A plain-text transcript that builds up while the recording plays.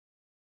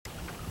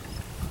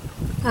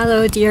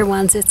Hello, dear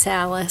ones, it's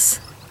Alice.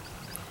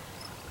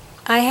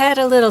 I had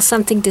a little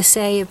something to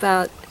say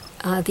about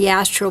the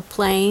astral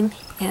plane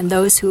and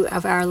those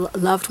of our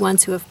loved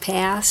ones who have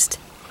passed,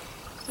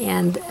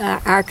 and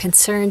our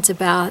concerns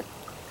about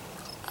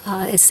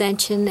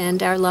Ascension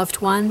and our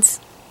loved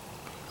ones.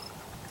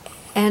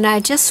 And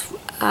I just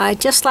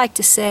like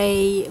to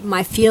say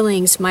my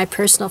feelings, my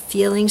personal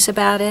feelings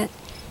about it.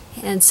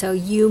 And so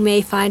you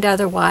may find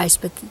otherwise,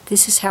 but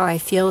this is how I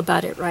feel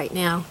about it right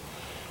now.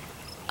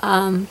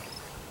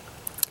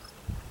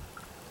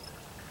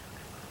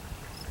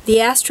 The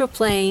astral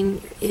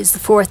plane is the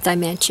fourth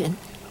dimension,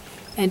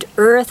 and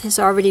Earth has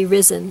already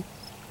risen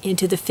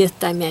into the fifth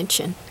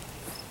dimension.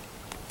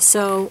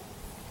 So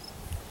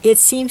it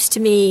seems to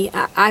me,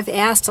 I've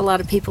asked a lot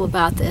of people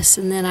about this,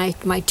 and then I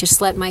might just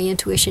let my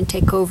intuition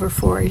take over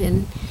for it,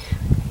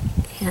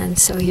 and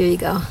so here you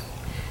go.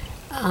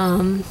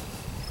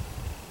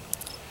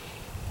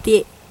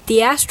 The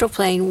astral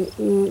plane,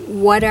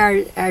 what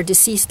our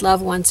deceased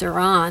loved ones are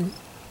on,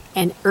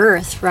 and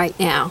Earth right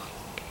now,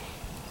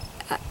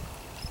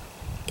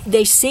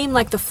 they seem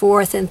like the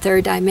fourth and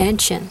third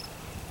dimension,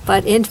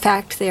 but in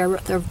fact they're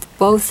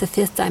both the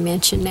fifth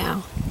dimension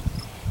now.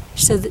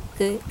 So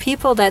the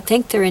people that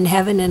think they're in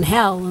heaven and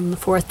hell in the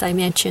fourth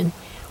dimension,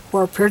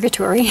 or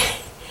purgatory,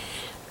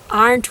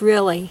 aren't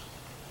really.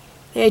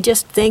 They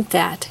just think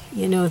that,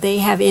 they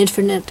have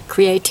infinite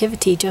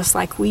creativity just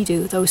like we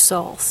do, those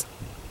souls.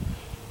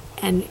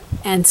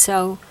 And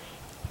so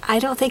I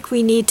don't think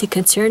we need to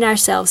concern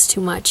ourselves too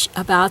much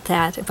about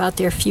that, about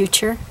their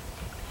future.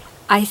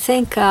 I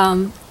think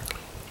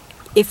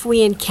if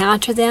we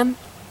encounter them,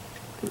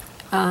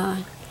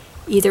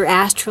 either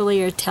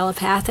astrally or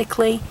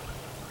telepathically,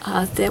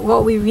 that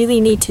what we really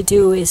need to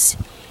do is,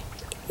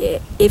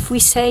 if we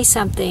say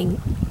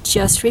something,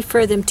 just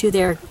refer them to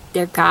their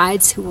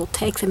guides who will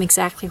take them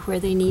exactly where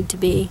they need to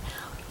be,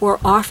 or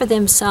offer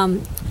them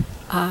some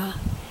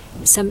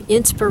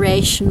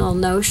inspirational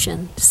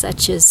notion,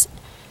 such as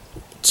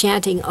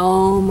chanting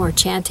Om or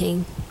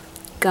chanting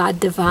God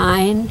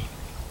Divine,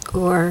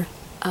 or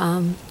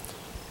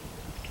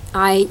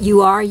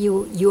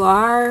you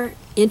are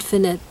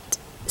infinite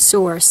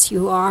source,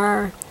 you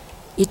are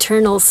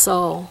eternal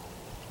soul,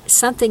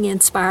 something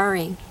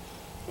inspiring.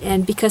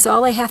 And because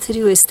all they have to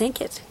do is think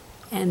it,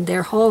 and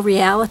their whole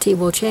reality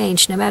will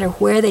change no matter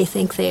where they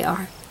think they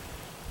are.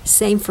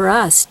 Same for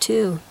us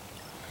too.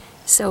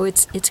 So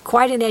it's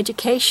quite an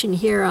education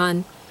here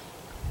on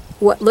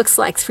what looks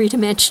like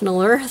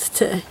three-dimensional Earth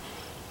to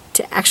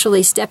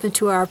actually step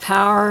into our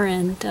power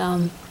and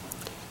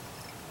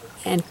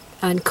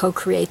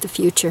co-create the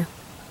future.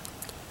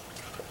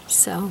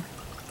 So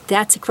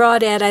that's a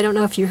crawdad. I don't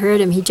know if you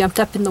heard him. He jumped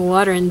up in the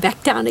water and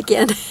back down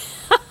again.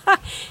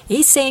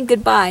 He's saying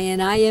goodbye,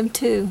 and I am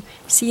too.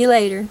 See you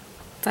later.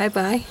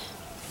 Bye-bye.